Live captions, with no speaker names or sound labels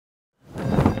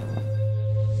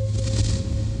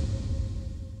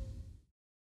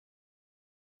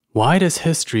Why does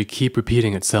history keep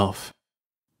repeating itself?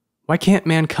 Why can't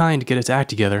mankind get its act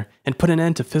together and put an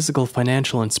end to physical,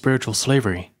 financial, and spiritual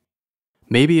slavery?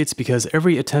 Maybe it's because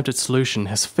every attempted solution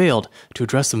has failed to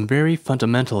address some very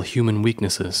fundamental human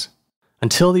weaknesses.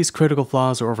 Until these critical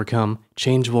flaws are overcome,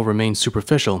 change will remain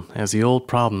superficial as the old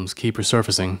problems keep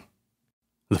resurfacing.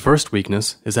 The first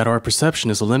weakness is that our perception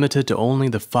is limited to only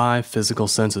the 5 physical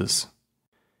senses.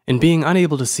 In being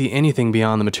unable to see anything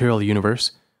beyond the material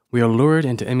universe, we are lured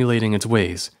into emulating its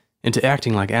ways, into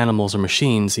acting like animals or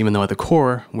machines even though at the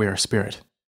core we are spirit.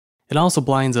 It also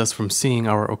blinds us from seeing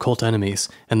our occult enemies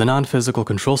and the non-physical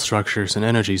control structures and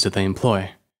energies that they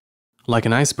employ. Like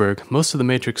an iceberg, most of the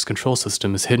Matrix control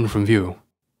system is hidden from view.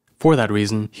 For that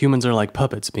reason, humans are like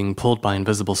puppets being pulled by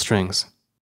invisible strings.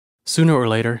 Sooner or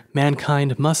later,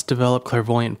 mankind must develop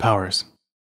clairvoyant powers.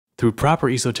 Through proper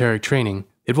esoteric training,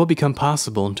 it will become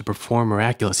possible to perform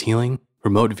miraculous healing,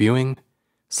 remote viewing,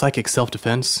 psychic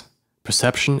self-defense,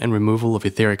 perception and removal of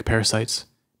etheric parasites,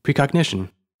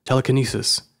 precognition,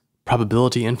 telekinesis,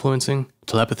 probability influencing,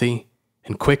 telepathy,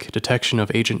 and quick detection of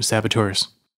agent saboteurs.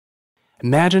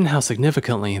 Imagine how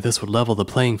significantly this would level the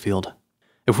playing field.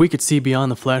 If we could see beyond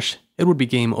the flesh, it would be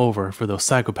game over for those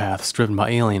psychopaths driven by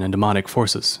alien and demonic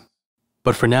forces.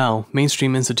 But for now,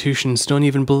 mainstream institutions don't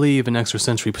even believe in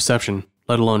extrasensory perception,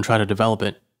 let alone try to develop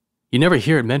it. You never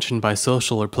hear it mentioned by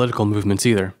social or political movements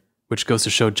either, which goes to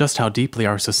show just how deeply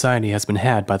our society has been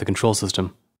had by the control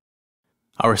system.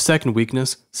 Our second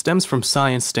weakness stems from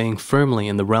science staying firmly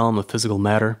in the realm of physical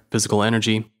matter, physical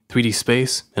energy, 3D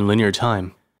space, and linear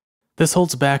time. This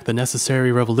holds back the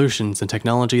necessary revolutions in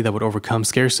technology that would overcome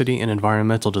scarcity and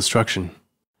environmental destruction.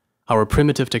 Our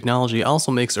primitive technology also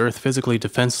makes Earth physically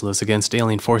defenseless against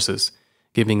alien forces,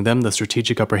 giving them the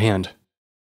strategic upper hand.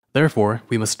 Therefore,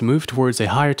 we must move towards a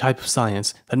higher type of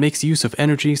science that makes use of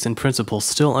energies and principles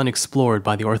still unexplored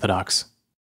by the orthodox.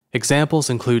 Examples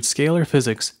include scalar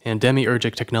physics and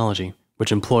demiurgic technology,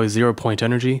 which employs zero-point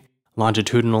energy,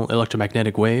 longitudinal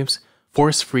electromagnetic waves,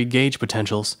 force-free gauge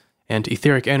potentials, and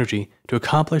etheric energy to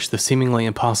accomplish the seemingly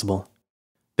impossible.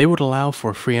 They would allow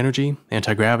for free energy,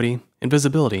 anti-gravity,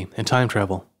 invisibility, and time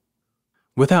travel.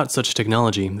 Without such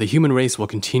technology, the human race will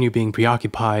continue being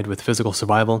preoccupied with physical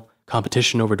survival,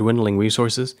 competition over dwindling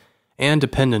resources, and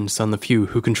dependence on the few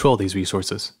who control these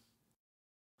resources.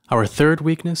 Our third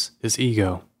weakness is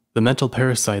ego, the mental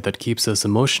parasite that keeps us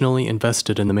emotionally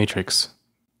invested in the Matrix.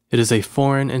 It is a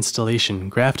foreign installation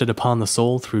grafted upon the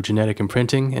soul through genetic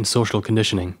imprinting and social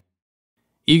conditioning.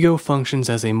 Ego functions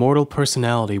as a mortal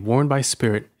personality worn by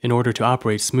spirit in order to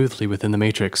operate smoothly within the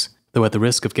Matrix, though at the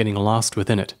risk of getting lost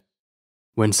within it.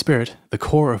 When spirit, the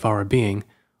core of our being,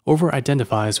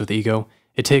 over-identifies with ego,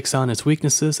 it takes on its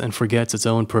weaknesses and forgets its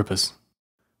own purpose.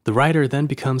 The rider then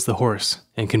becomes the horse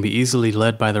and can be easily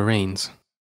led by the reins.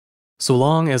 So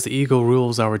long as the ego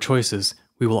rules our choices,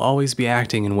 we will always be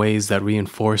acting in ways that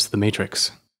reinforce the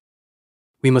Matrix.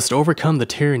 We must overcome the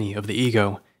tyranny of the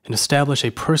ego and establish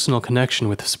a personal connection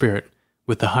with the spirit,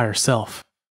 with the higher self.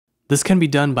 This can be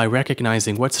done by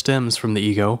recognizing what stems from the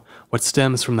ego, what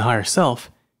stems from the higher self,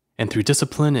 and through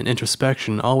discipline and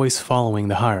introspection always following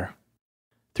the higher.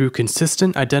 Through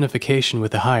consistent identification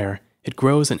with the higher, it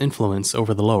grows in influence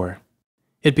over the lower.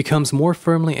 It becomes more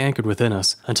firmly anchored within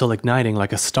us until igniting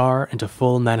like a star into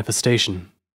full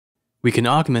manifestation. We can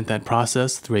augment that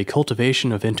process through a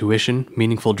cultivation of intuition,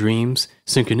 meaningful dreams,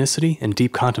 synchronicity, and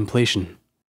deep contemplation.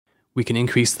 We can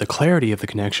increase the clarity of the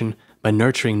connection by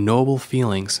nurturing noble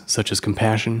feelings such as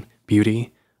compassion,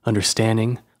 beauty,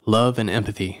 understanding, love, and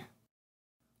empathy.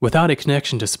 Without a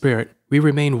connection to spirit, we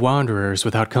remain wanderers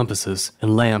without compasses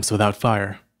and lamps without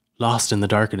fire, lost in the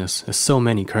darkness as so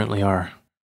many currently are.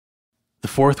 The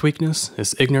fourth weakness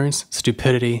is ignorance,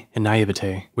 stupidity, and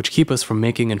naivete, which keep us from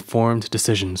making informed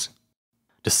decisions.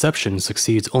 Deception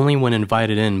succeeds only when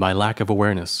invited in by lack of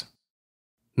awareness.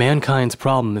 Mankind's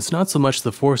problem is not so much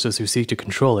the forces who seek to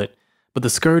control it, but the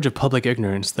scourge of public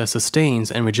ignorance that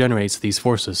sustains and regenerates these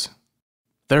forces.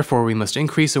 Therefore, we must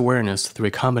increase awareness through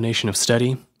a combination of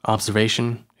study,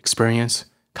 observation, experience,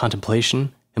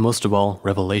 contemplation, and most of all,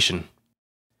 revelation.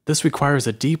 This requires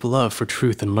a deep love for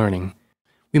truth and learning.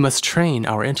 We must train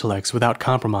our intellects without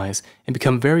compromise and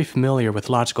become very familiar with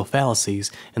logical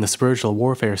fallacies and the spiritual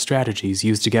warfare strategies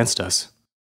used against us.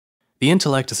 The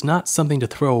intellect is not something to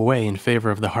throw away in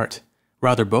favor of the heart.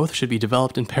 Rather, both should be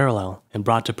developed in parallel and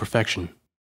brought to perfection.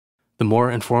 The more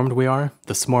informed we are,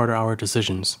 the smarter our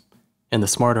decisions. And the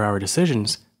smarter our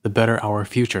decisions, the better our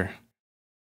future.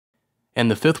 And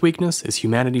the fifth weakness is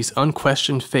humanity's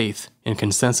unquestioned faith in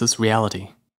consensus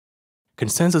reality.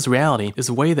 Consensus reality is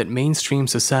the way that mainstream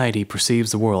society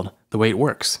perceives the world, the way it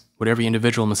works, what every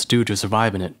individual must do to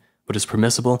survive in it, what is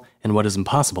permissible, and what is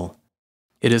impossible.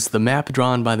 It is the map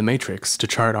drawn by the Matrix to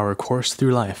chart our course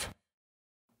through life.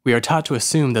 We are taught to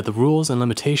assume that the rules and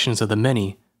limitations of the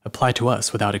many apply to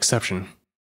us without exception.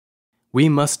 We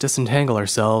must disentangle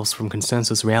ourselves from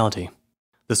consensus reality.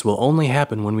 This will only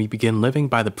happen when we begin living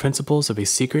by the principles of a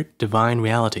secret divine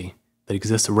reality that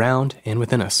exists around and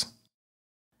within us.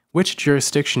 Which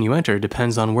jurisdiction you enter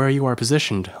depends on where you are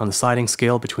positioned on the sliding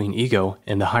scale between ego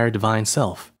and the higher divine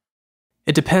self.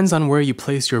 It depends on where you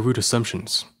place your root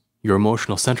assumptions, your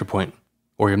emotional center point,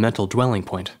 or your mental dwelling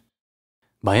point.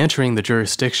 By entering the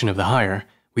jurisdiction of the higher,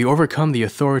 we overcome the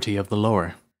authority of the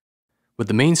lower. What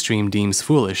the mainstream deems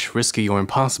foolish, risky, or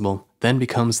impossible then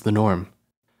becomes the norm.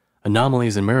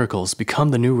 Anomalies and miracles become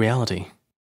the new reality.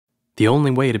 The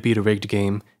only way to beat a rigged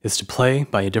game is to play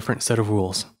by a different set of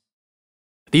rules.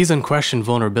 These unquestioned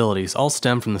vulnerabilities all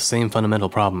stem from the same fundamental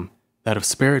problem, that of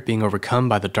spirit being overcome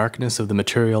by the darkness of the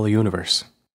material universe.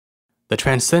 The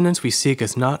transcendence we seek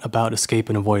is not about escape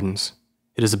and avoidance.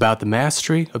 It is about the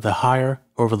mastery of the higher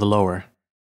over the lower.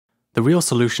 The real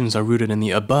solutions are rooted in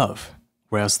the above,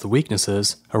 whereas the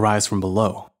weaknesses arise from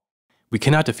below. We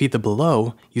cannot defeat the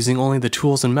below using only the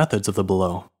tools and methods of the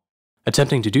below.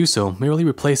 Attempting to do so merely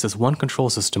replaces one control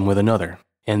system with another.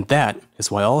 And that is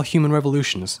why all human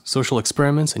revolutions, social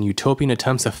experiments, and utopian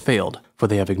attempts have failed, for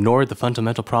they have ignored the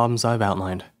fundamental problems I've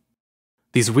outlined.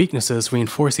 These weaknesses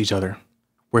reinforce each other.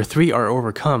 Where three are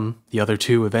overcome, the other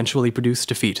two eventually produce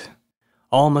defeat.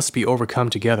 All must be overcome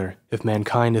together if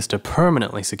mankind is to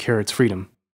permanently secure its freedom.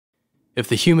 If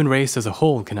the human race as a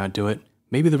whole cannot do it,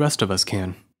 maybe the rest of us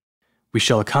can. We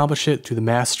shall accomplish it through the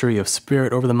mastery of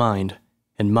spirit over the mind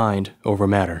and mind over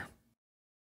matter.